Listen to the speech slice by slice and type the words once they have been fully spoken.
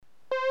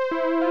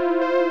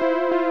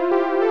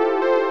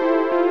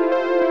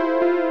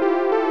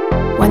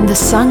the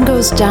sun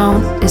goes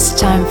down, it's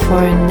time for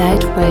a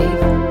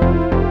NightWave.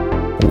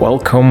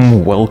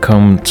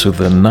 Welcome to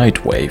the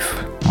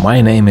NightWave.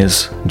 My name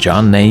is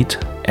John Nate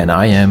and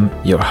I am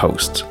your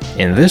host.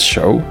 In this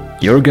show,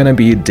 you're gonna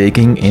be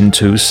digging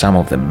into some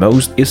of the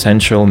most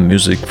essential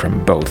music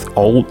from both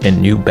old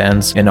and new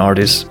bands and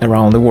artists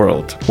around the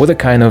world, with a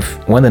kind of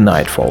when the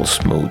night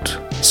falls mood.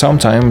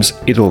 Sometimes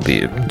it'll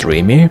be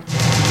dreamy,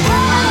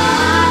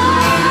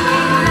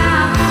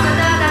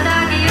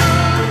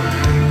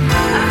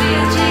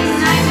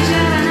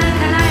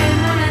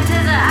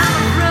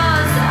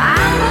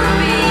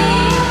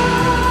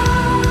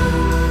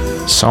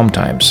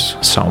 sometimes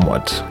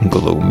somewhat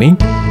gloomy,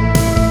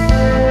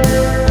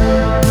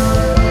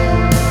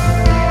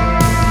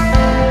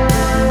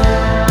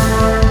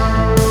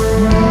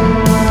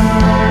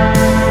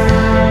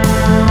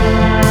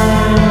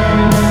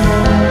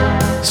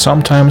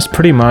 sometimes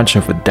pretty much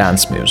of a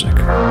dance music.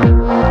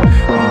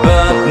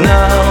 But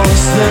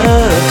now's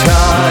the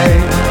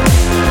time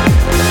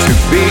to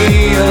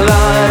be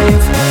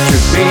alive,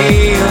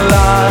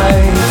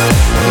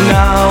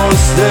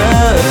 now's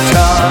the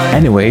time.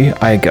 Anyway,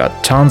 I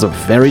got tons of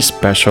very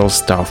special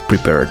stuff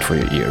prepared for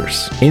your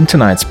ears. In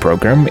tonight's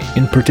program,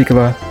 in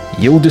particular,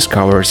 you'll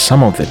discover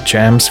some of the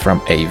gems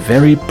from a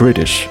very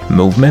British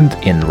movement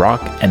in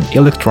rock and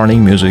electronic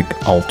music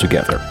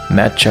altogether,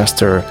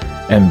 Manchester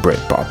and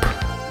Britpop,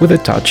 with a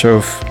touch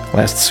of,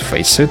 let's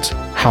face it,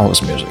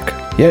 house music.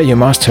 Yeah, you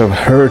must have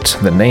heard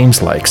the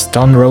names like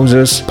Stone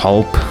Roses,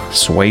 Pulp,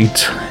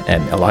 Suede,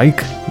 and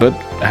alike, but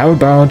how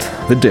about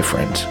the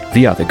different,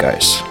 the other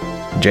guys?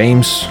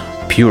 James,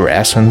 Pure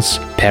Essence,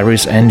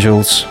 Paris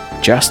Angels,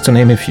 just to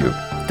name a few.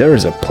 There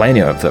is a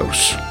plenty of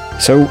those.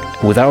 So,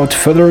 without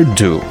further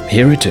ado,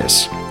 here it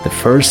is, the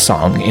first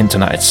song in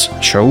tonight's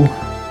show,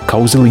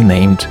 cozily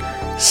named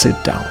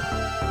Sit Down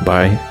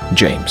by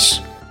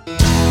James.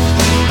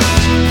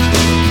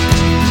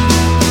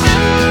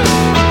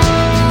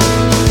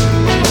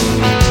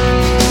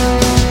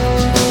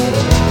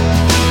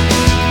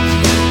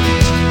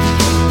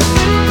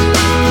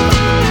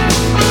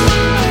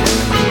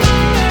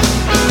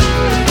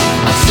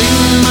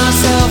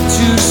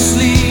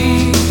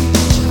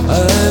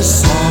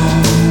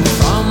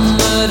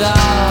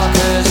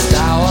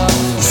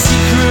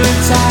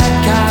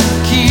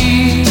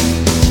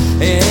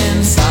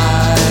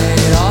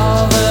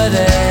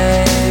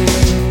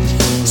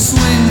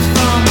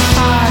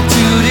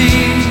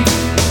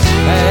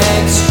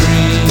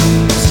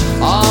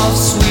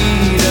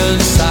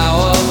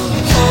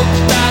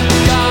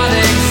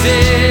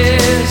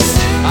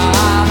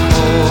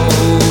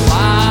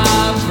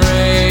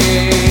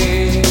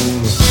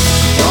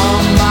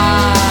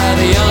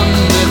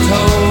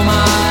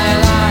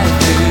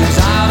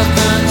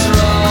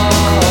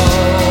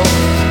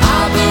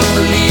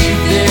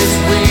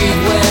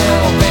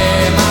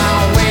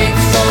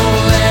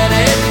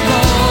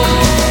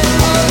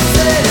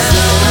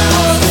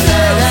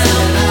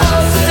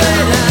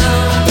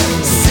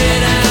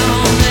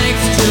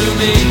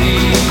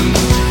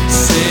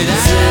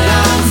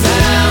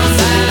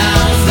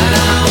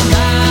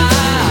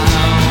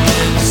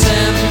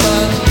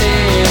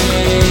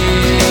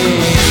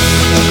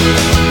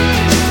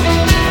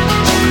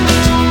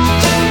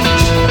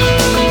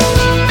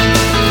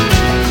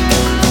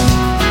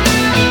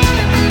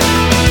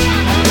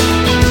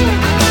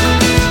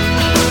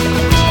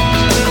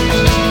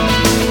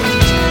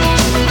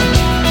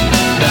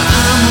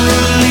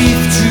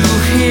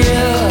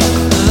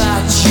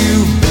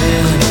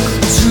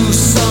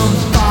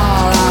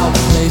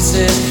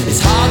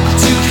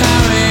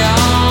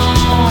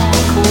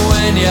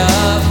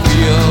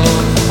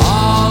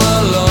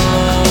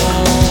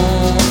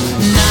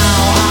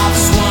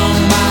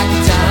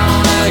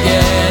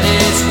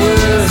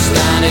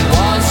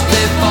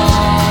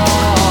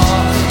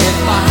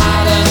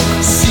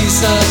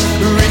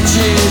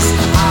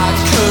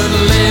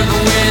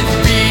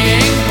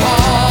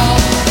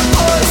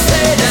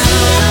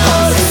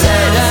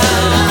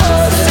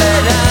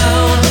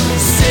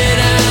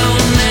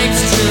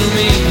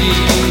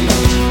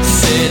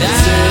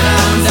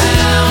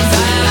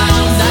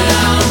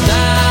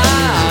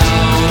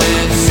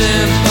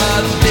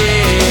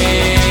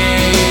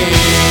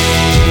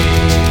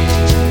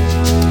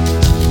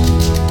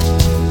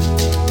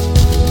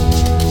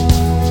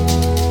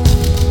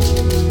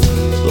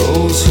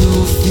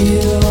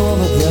 Fear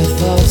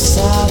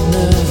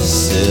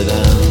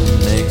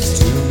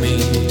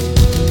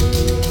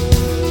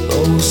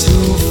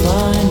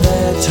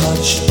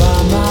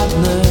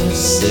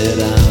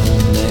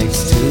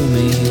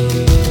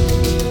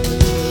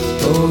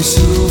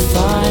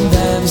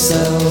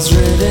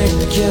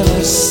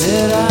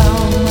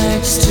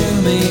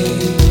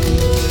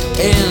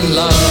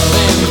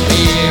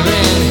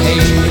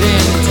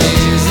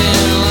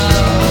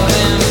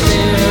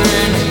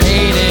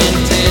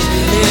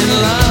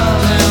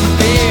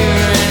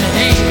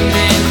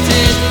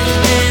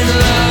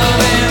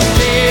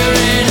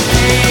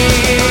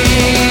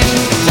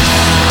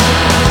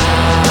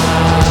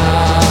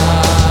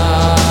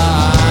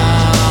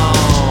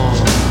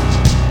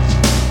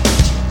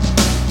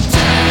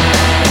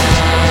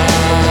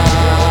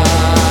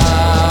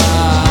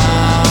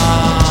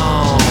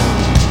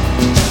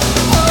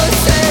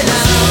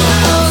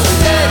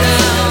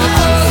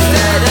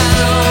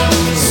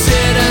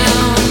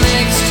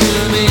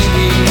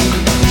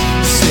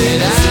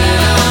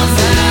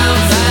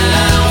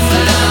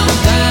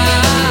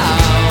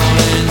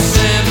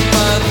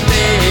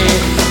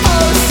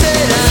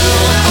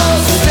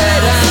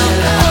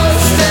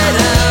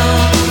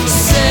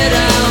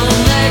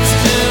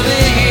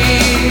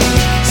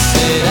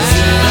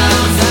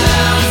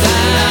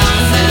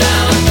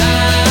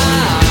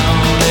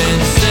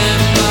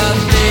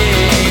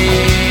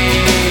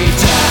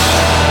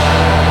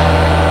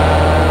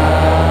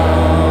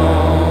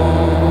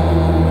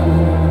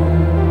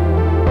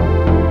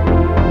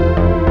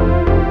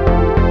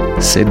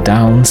Sit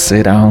down,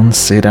 sit down,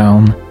 sit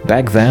down.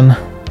 Back then,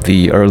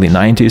 the early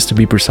 90s to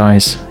be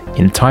precise,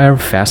 entire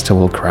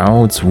festival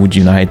crowds would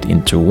unite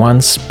into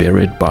one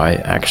spirit by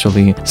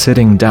actually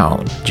sitting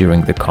down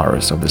during the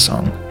chorus of the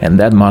song. And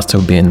that must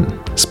have been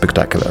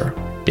spectacular.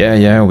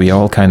 Yeah, we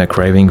all kinda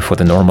craving for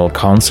the normal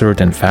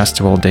concert and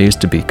festival days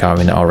to be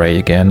coming our way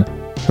again.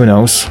 Who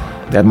knows,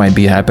 that might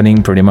be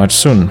happening pretty much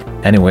soon.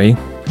 Anyway,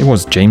 it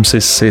was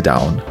James's Sit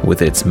Down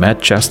with its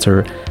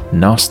Manchester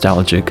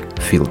nostalgic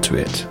feel to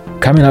it.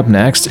 Coming up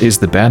next is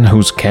the band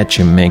whose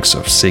catchy mix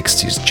of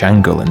 60s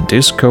jungle and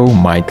disco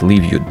might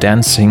leave you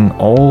dancing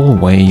all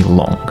way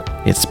long.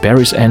 It's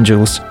Paris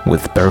Angels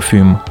with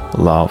Perfume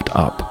Loved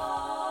Up.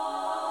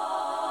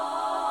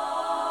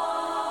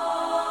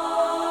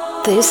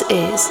 This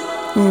is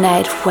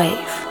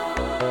NightWave.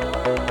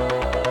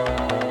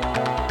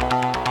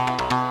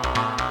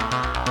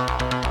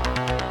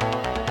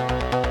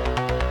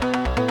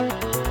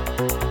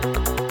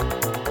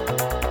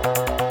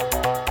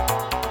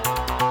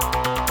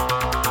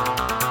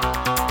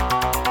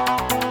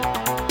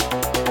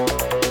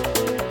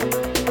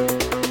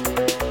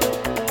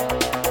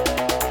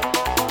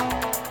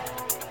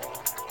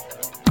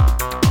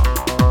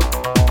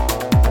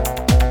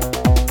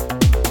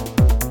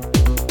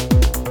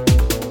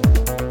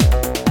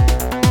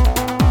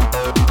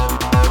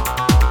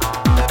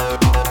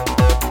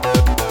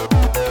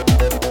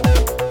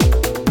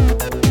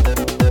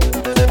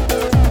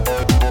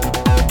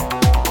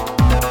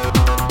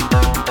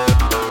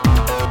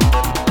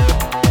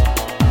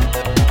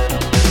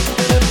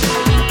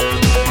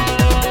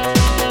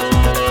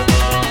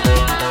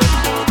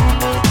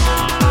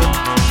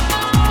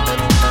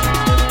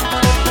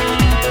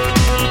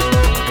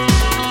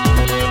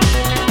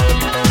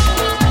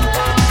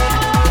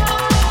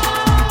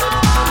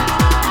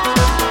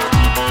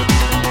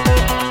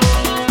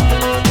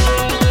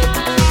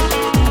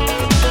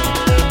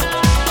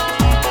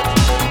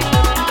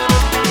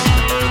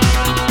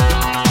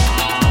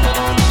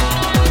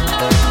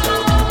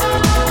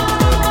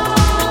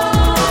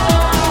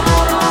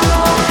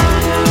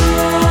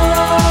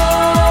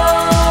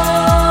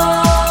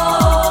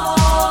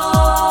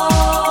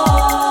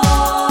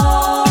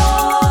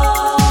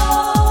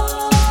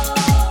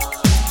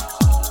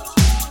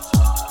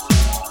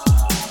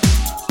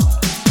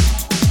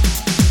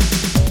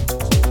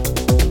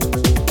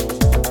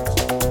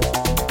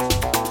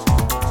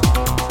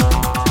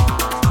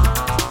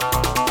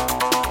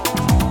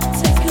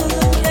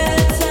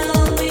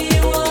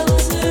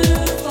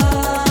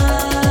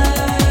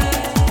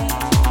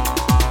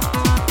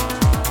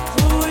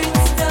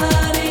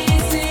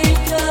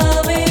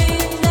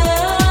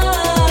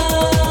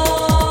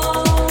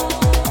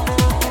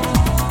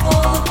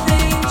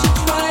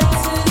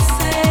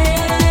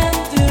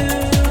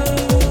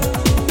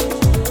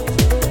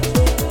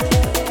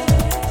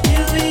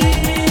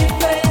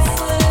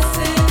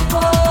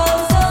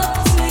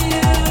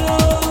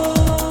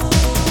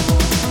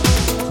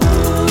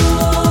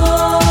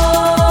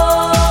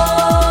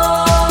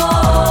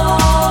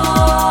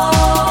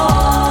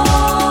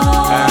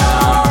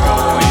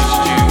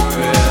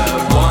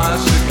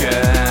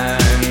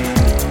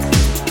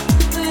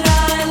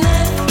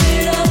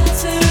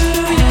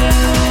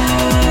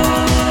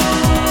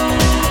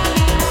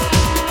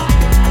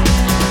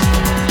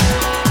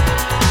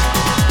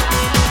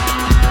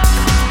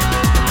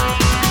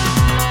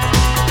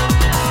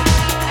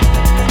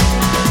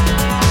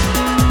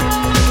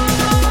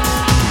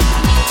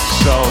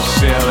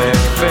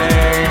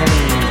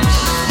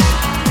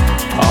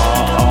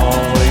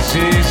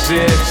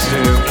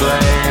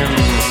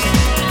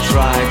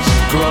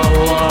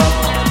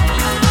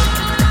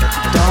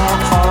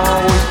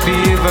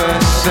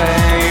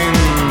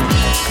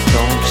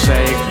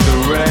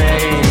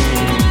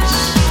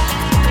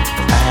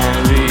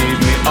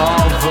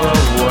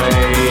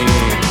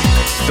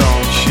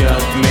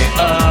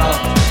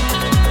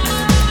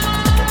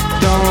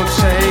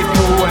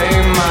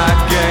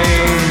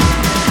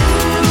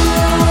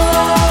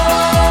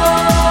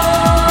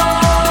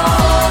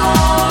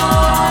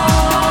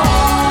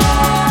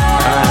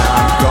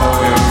 I'm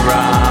going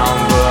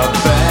round the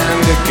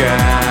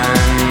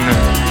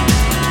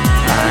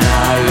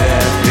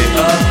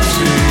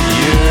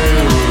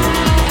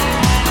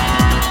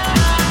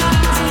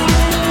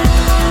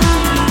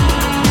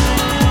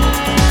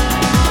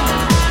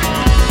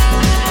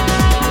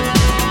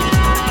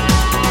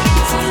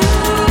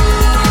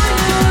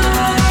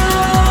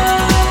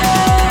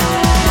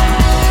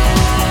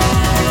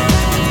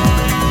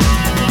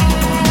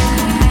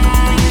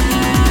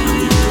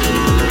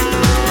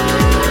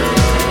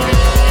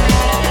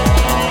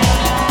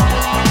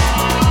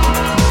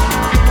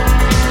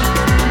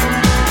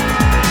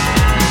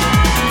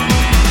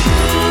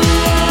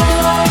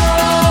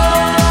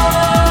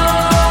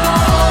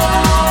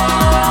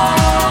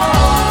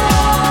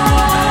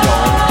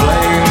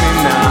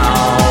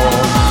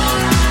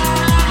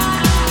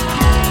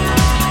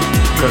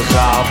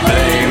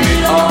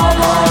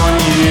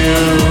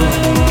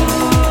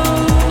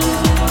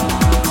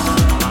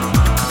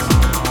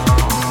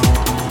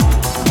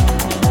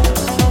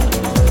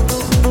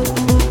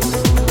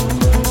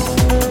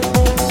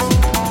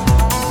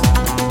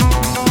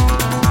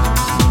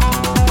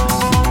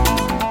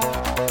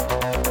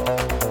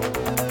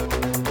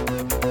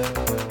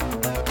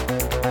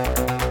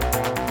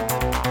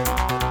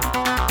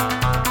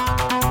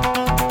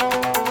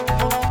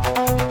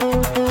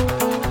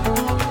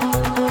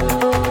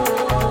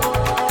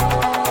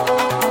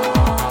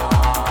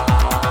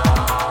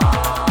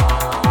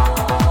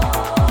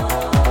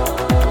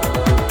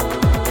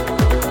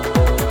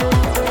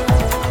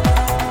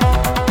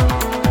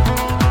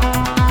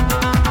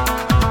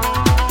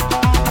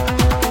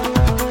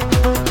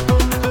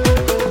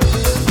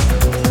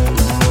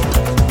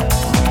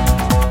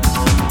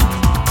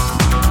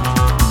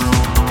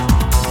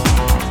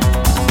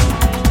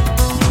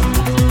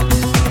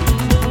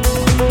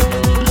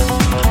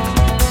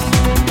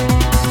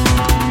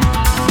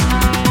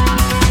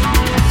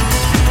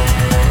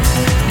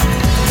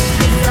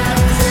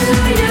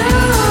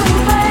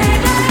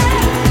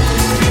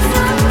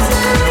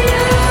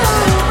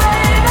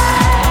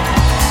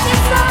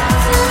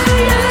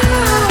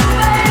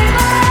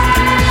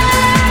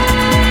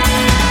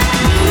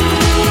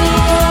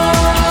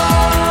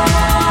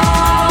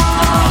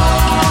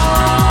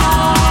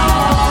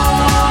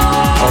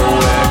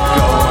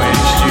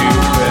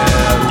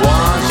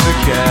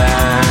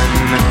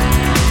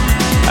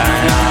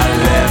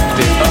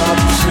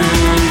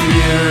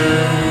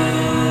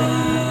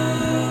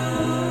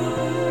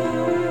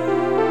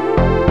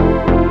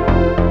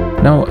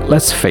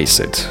Let's face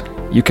it,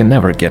 you can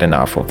never get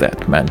enough of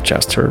that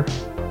Manchester.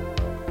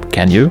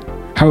 Can you?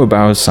 How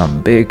about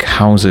some big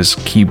houses,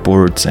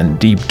 keyboards and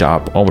deep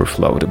dub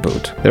overflow to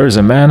boot? There is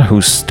a man who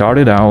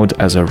started out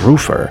as a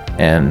roofer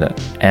and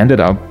ended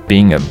up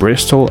being a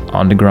Bristol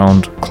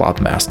underground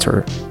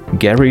clubmaster.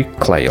 Gary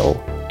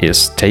Clayle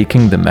is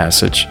taking the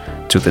message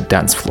to the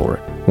dance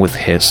floor with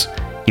his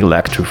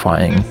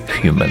electrifying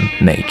human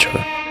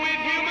nature.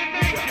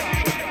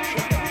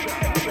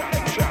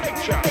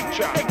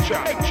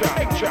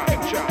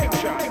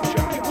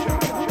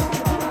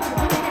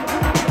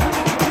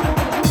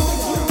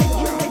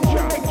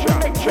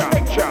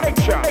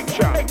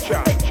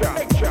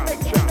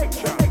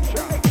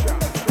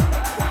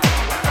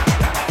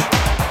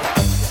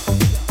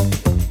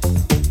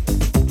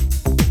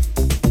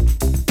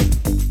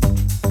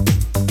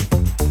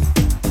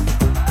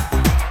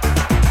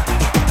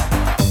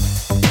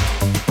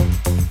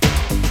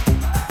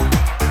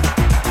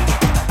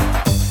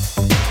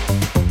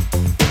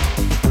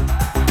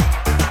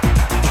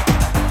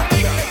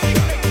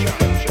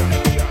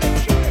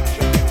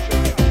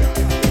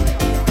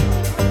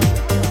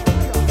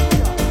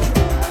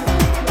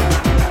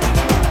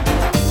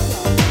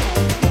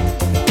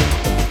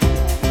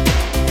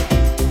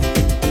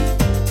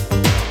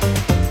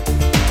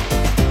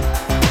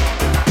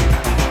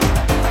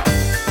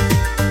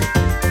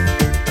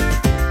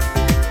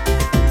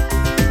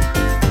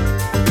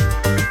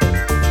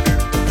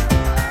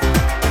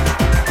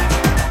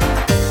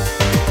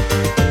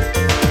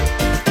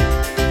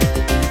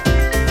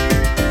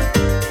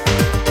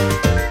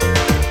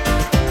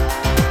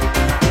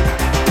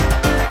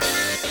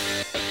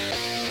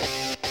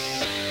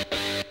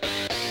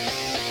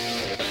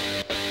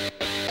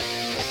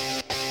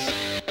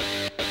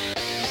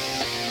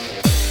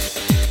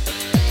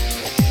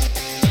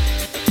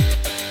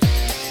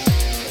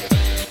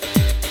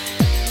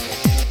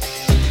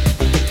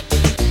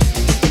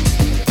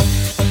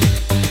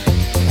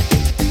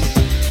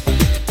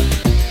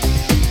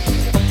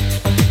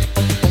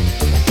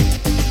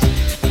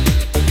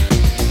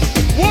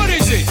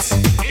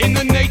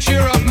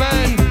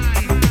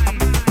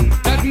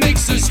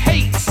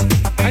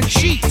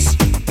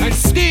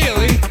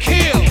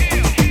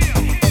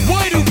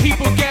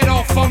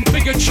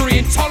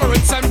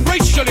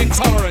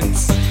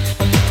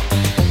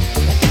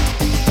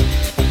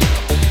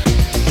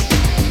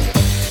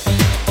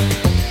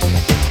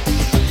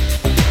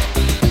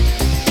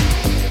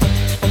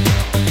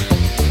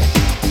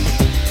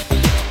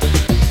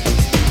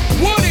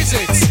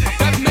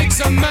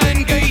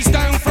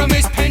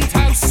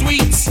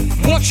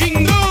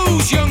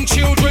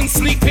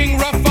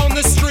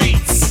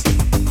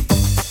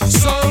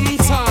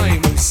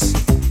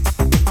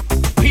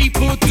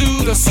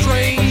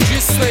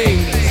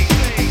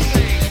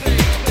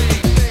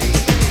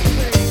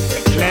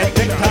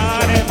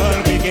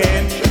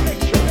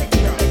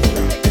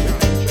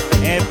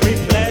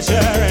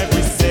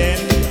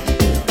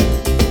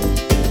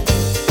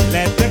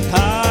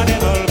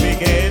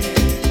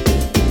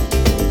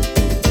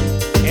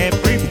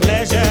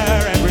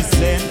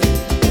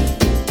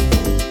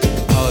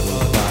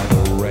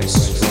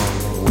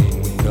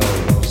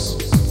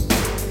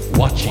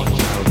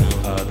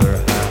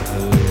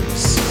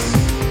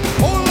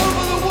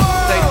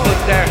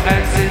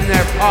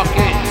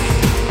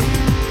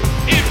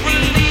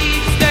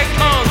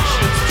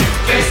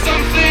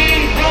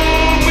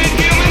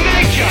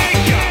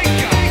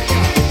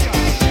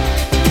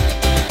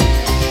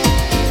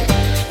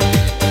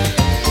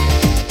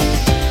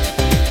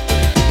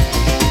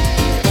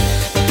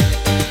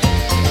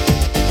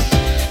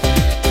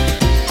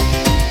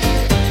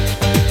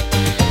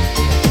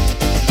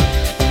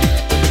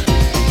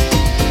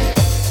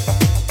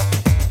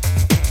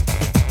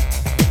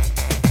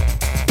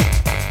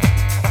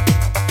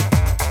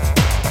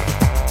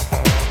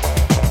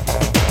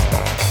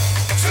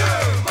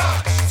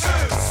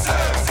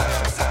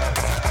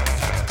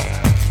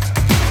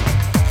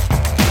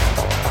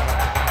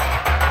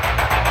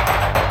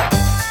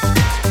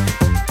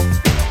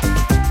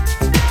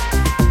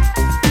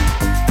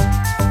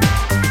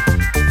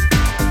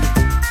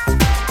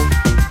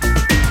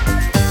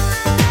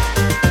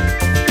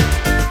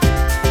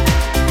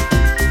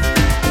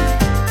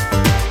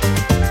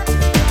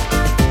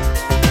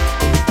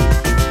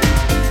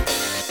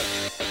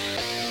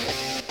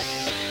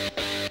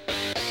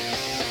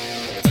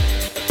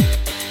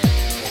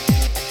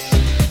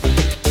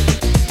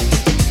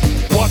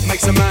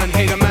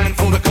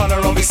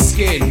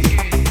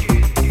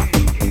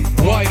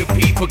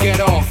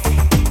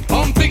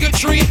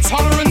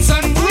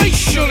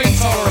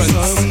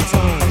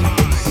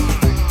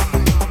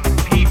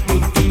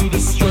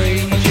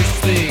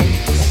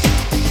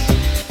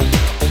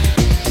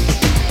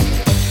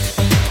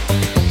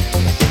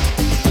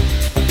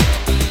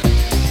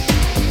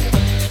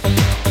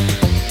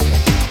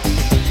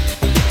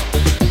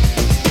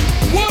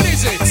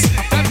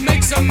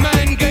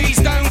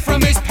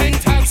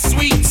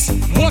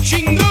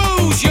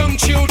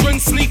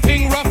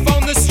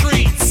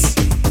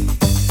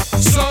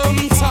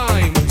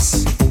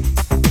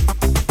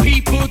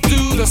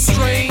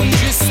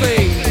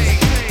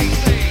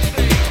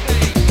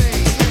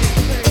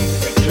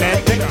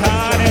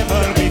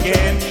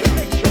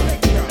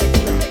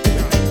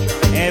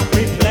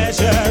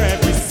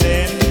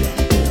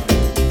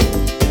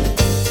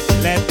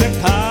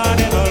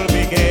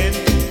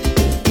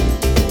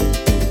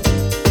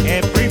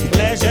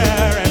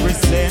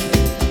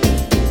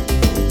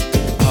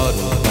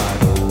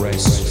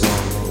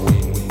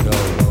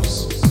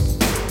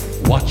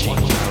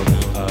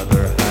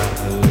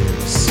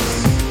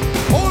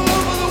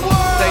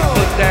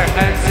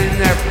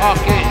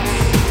 pockets.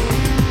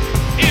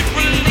 It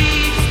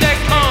relieves their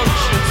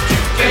conscience.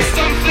 There's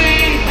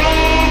something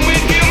wrong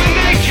with human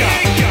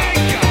nature.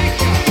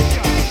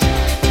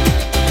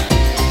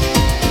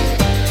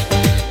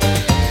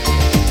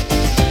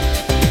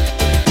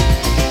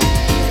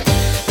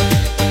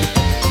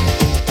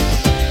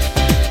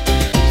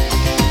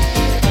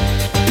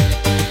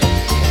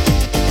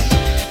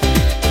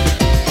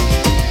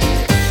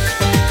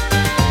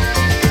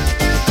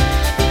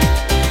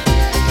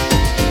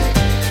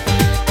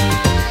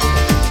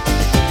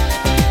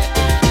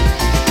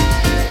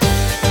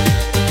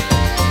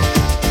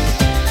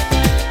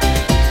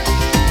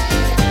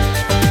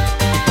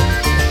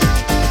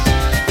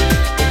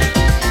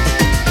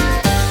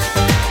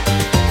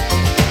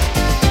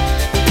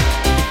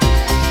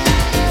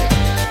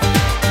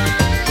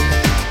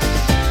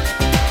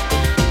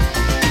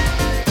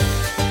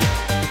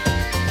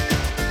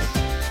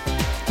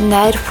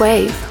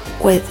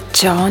 NightWave with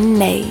John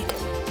Nade.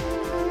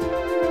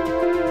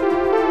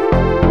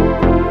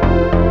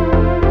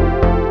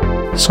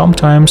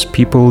 Sometimes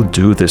people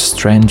do the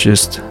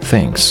strangest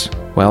things.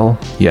 Well,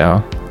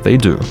 yeah, they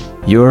do.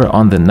 You're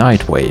on the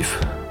NightWave.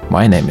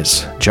 My name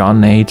is John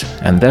Nade,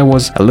 and there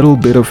was a little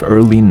bit of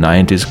early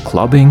 90s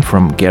clubbing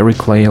from Gary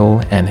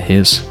Clayle and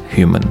his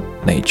Human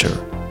Nature.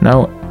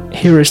 Now,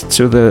 here is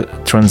to the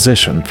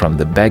transition from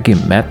the baggy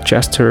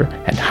Manchester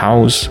and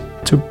house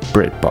to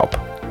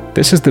Britpop.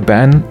 This is the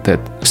band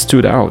that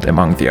stood out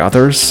among the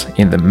others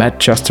in the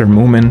Manchester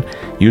movement,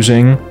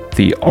 using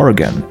the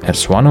organ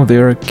as one of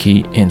their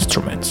key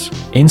instruments.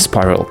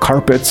 Inspiral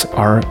Carpets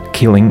are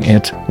killing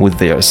it with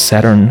their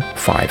Saturn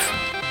V.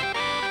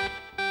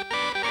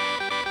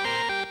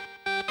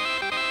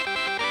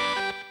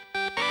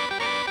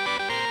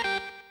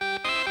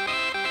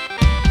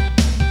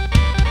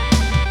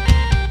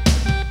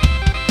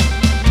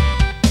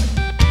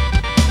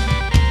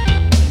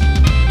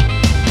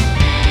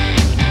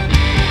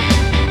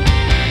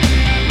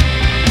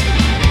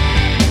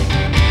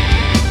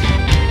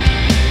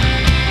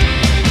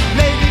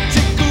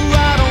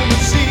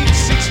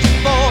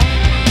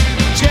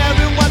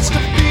 Cherry wants to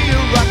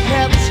feel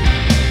rockets.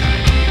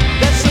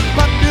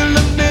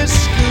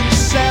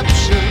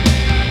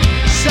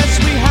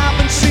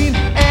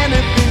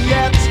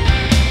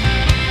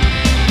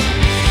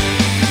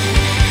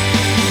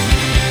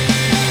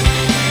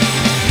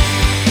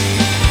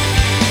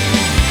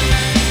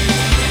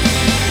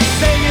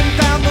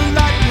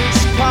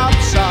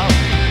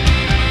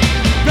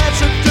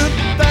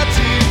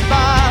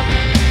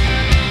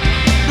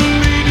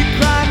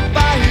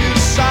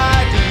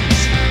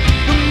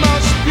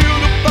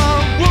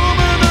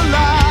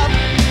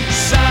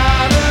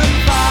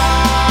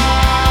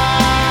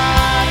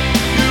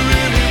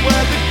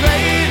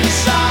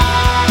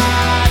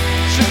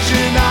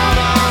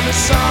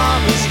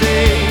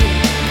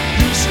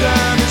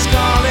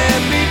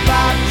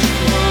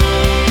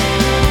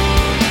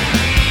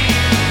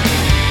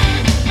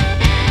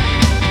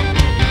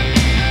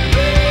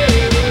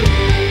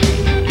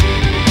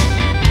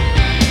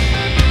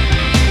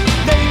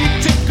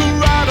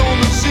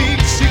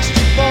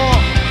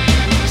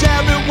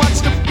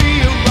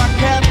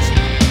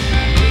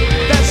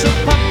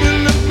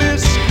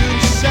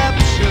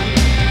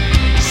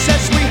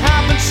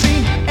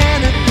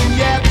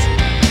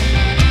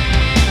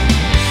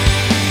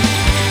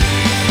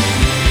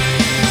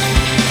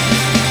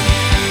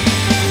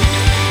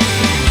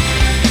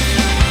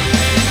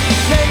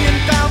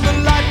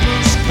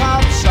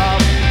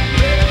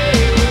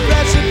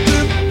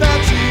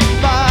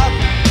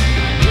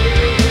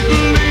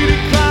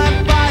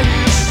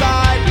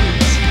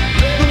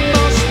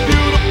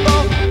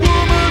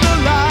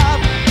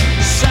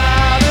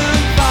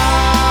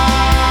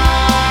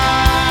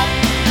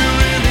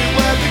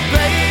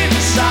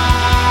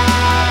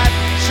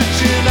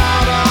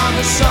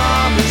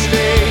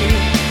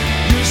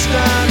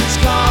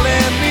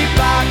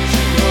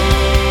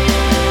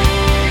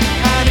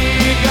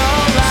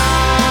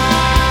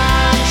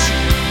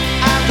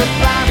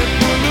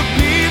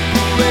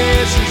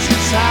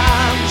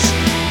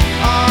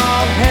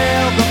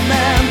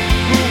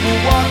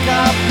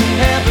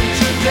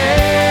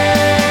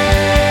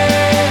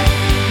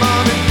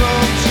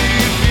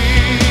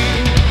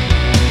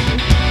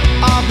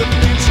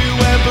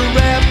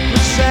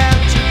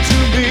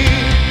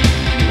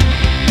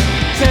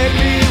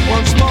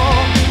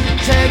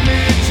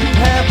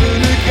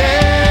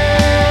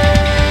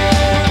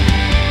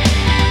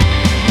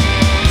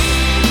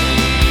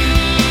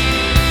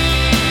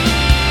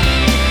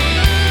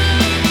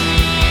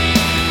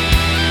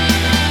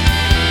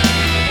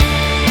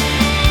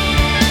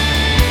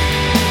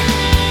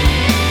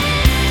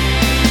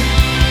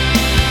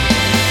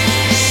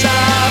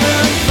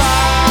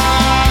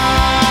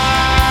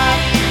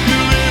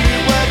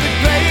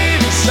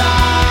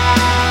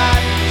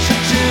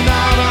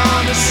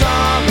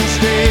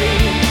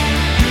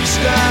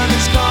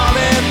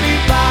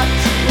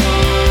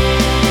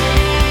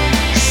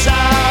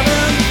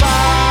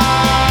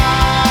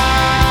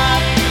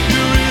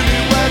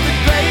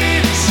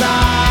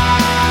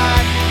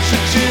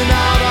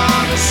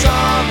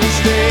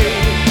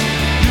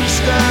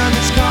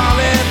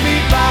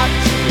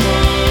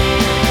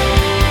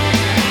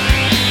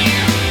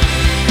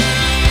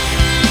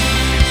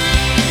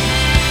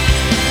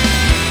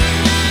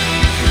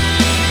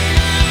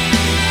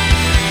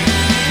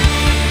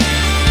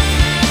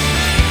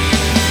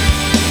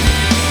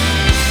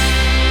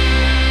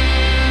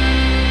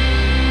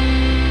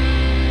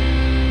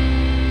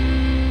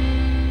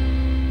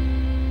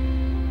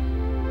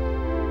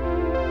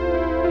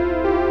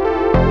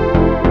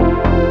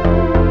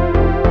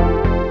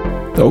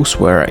 those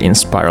were In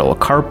Spiral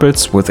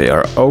Carpets with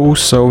their oh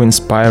so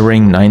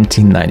inspiring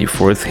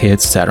 1994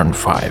 hit Saturn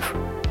V.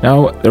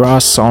 Now, there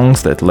are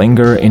songs that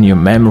linger in your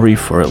memory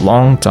for a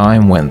long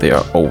time when they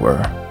are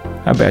over.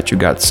 I bet you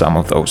got some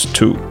of those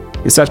too.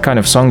 It's that kind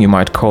of song you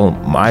might call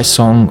my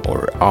song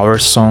or our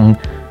song.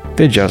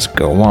 They just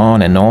go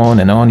on and on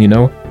and on, you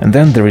know, and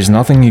then there is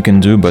nothing you can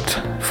do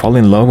but fall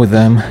in love with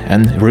them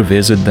and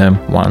revisit them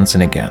once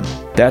and again.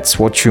 That's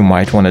what you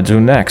might want to do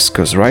next,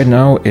 cause right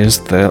now is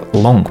the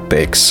long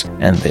picks,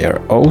 and they are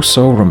oh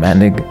so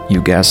romantic,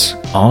 you guess,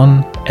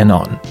 on and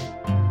on.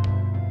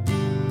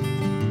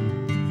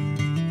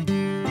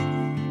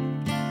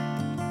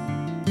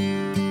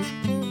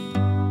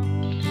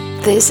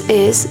 This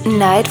is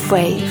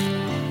NightWave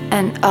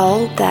and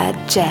all that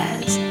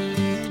jazz.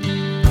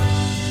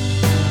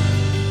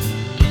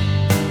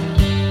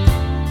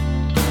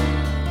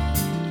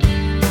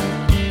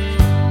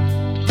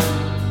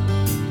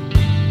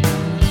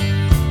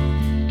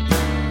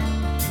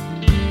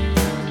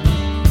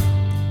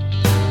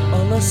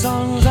 All the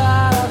songs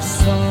that I've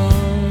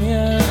sung,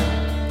 yeah,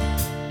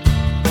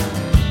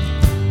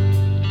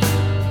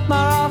 more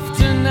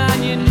often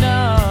than you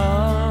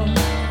know,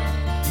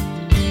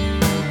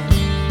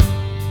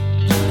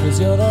 'cause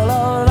you're the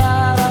love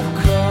that I've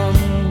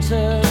come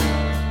to,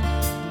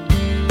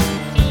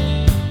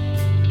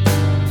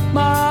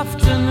 more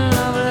often than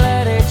I've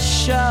let it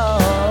show.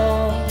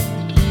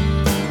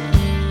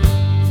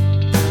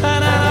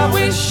 And I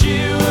wish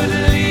you would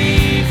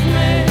leave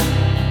me,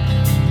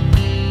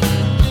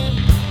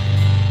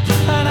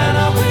 and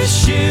I wish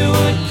you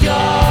would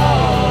go,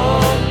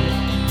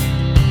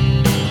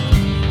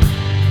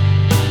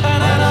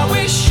 and I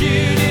wish you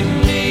didn't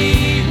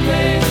need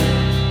me,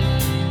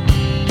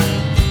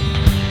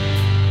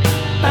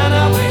 and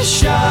I wish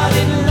I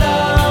didn't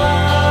love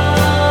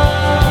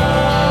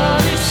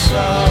you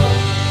so,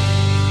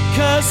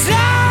 'cause I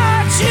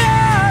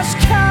just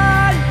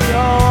can't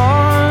go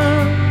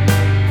on.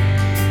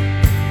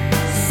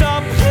 So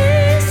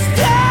please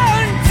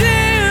don't do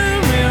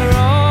me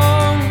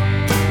wrong.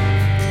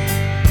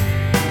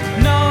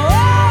 No,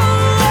 I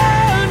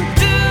won't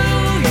do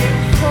you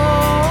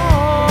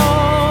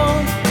wrong.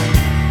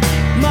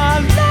 My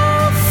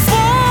love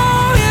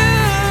for you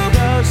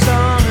goes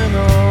on and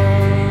on.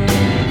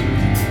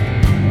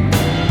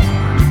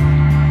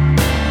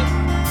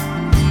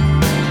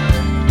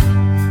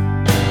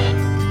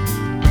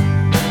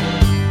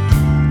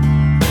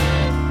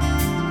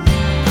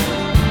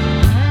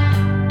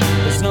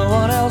 There's no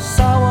one else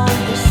I want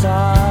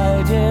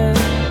beside you.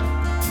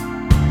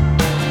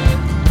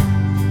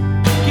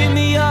 Give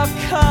me your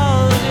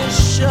coldest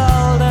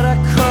shoulder to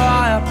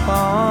cry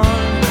upon.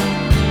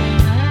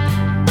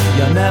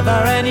 You're never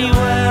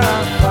anywhere I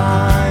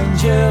find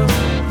you.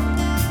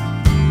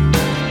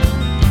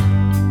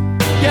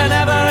 You're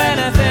never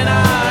anything I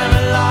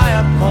rely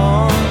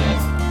upon.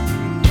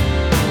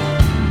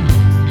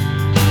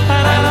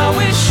 And I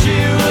wish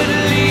you would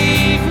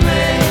leave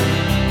me,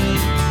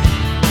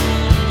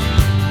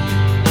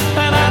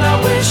 and I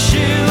wish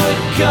you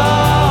would go,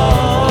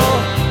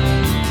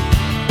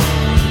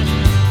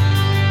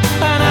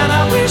 and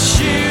I wish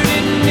you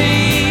didn't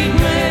need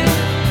me,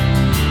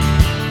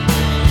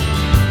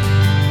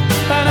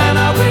 and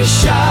I wish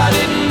I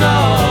didn't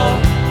know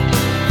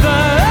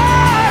that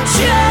I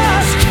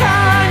just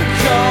can't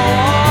go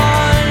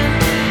on.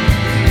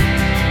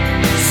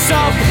 So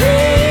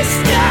please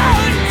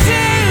don't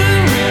do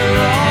me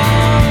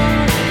wrong.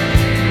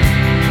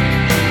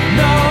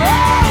 No,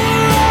 I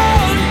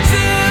won't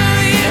do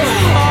you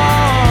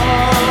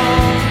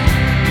harm.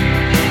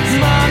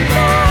 My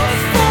love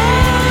for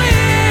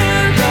you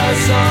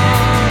goes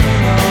on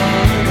and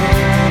on and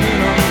on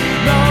and on.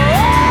 No,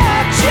 I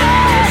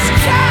just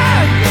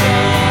can't go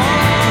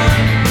on.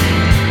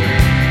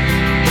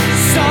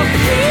 So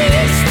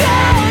please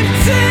don't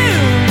do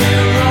me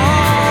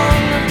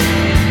wrong.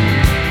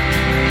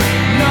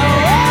 No,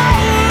 I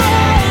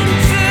won't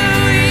do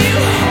you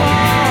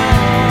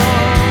harm.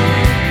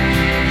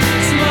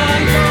 'Cause my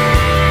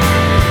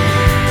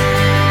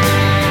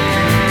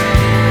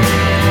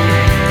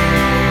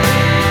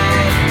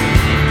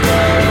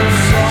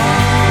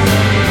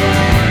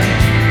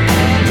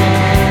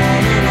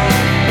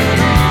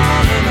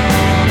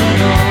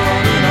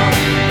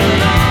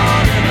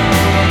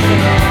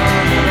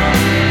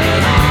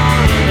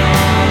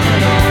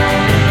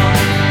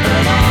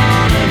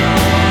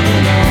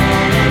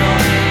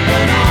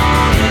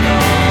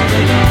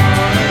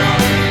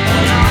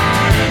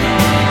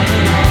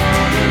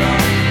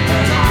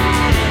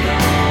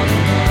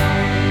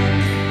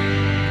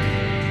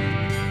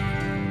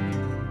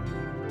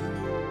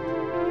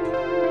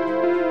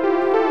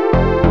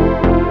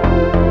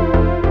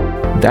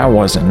That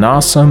was an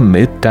awesome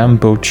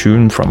mid-tempo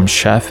tune from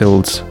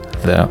Sheffield's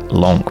The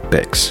Long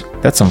Pigs.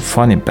 That's some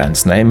funny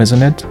band's name,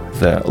 isn't it?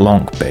 The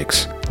Long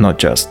Pigs, not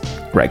just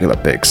regular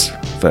pigs,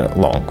 The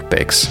Long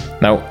Pigs.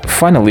 Now,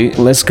 finally,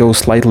 let's go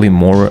slightly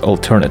more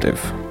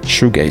alternative,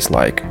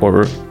 shoegaze-like,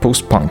 or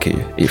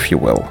post-punky, if you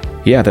will.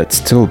 Yeah, that's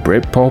still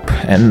Britpop,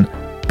 and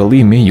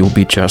Believe me, you'll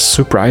be just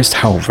surprised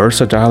how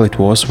versatile it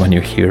was when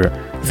you hear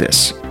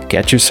this.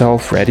 Get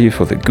yourself ready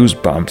for the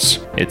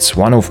goosebumps. It's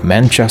one of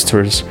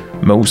Manchester's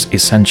most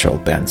essential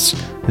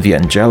bands, the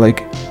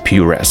angelic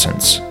Pure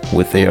Essence,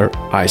 with their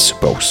I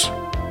Suppose.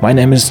 My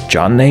name is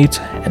John Nate,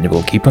 and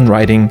we'll keep on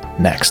writing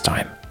next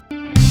time.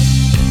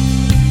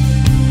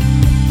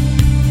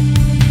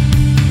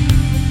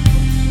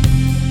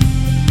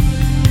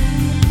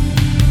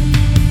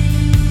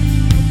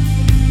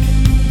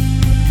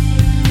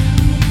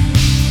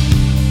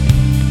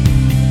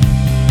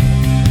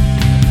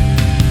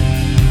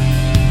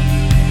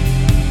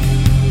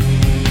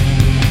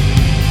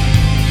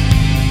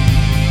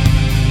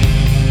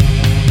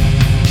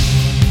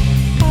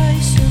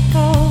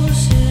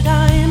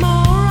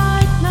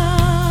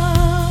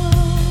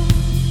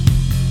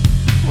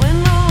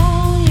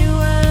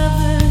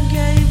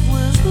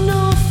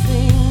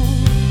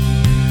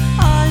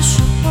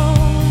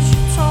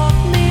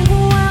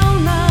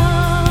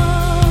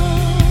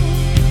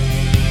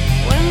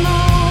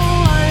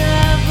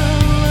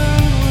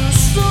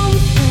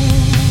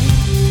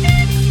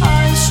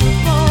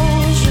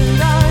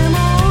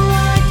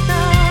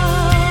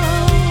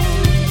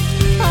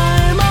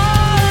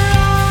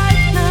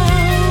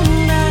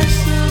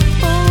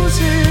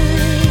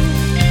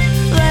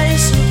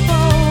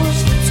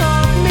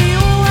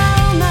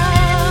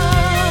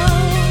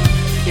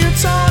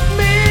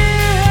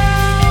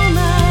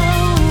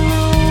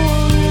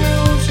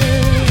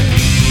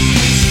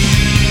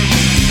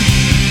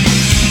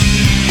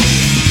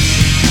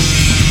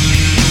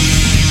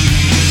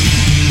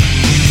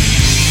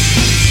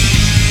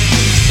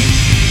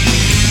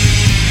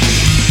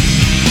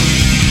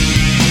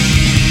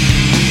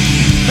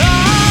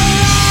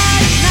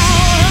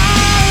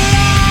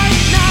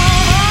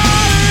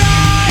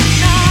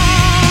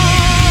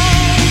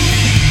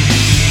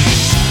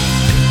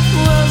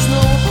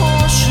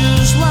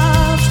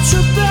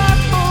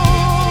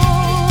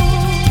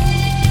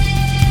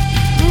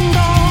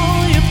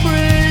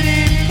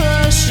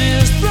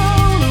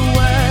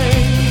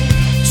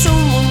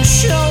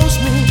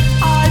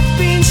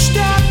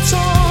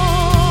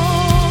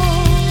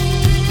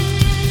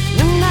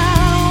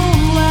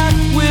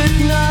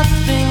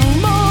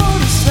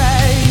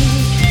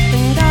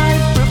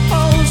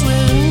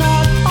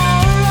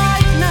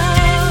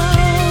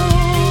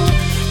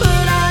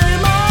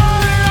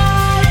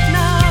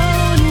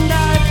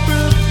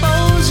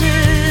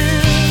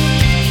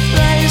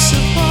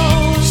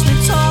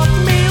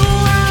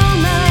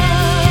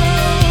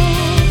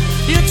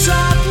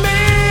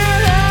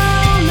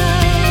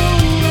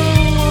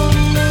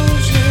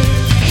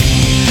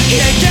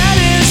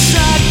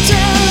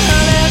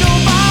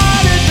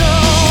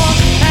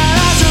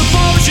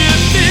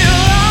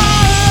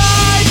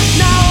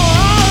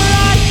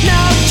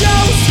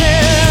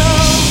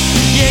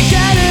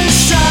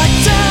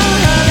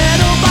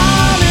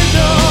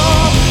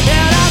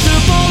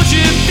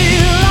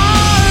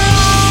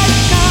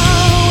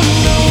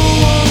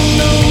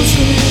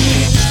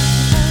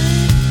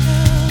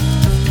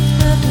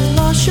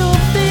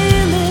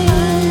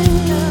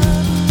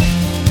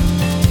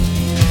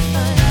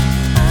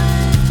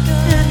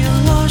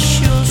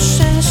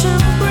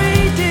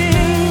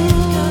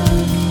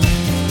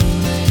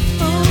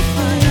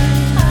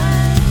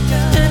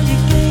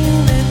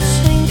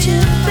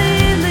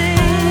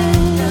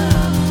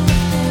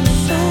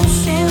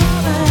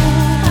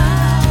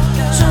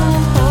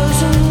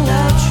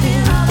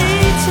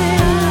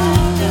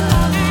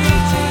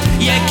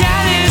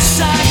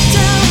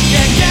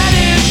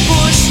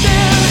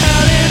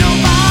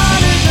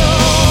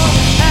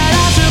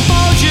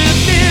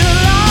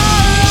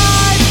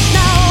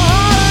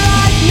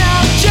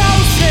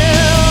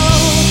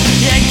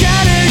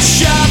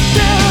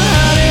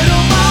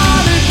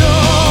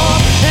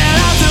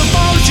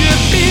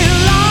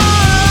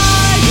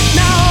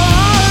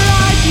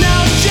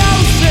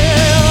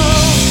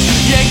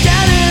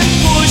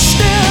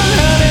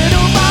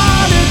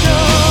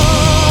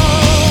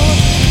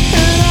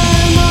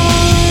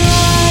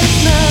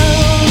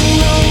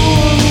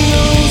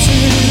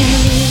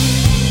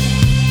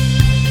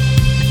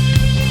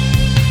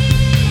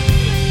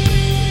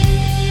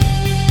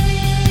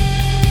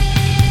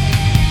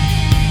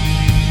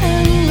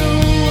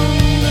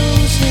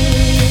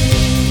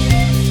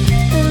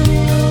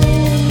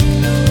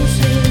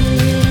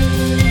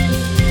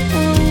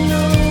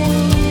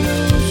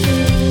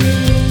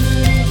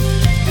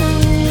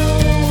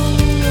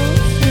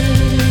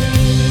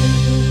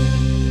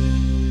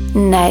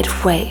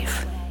 NightWave.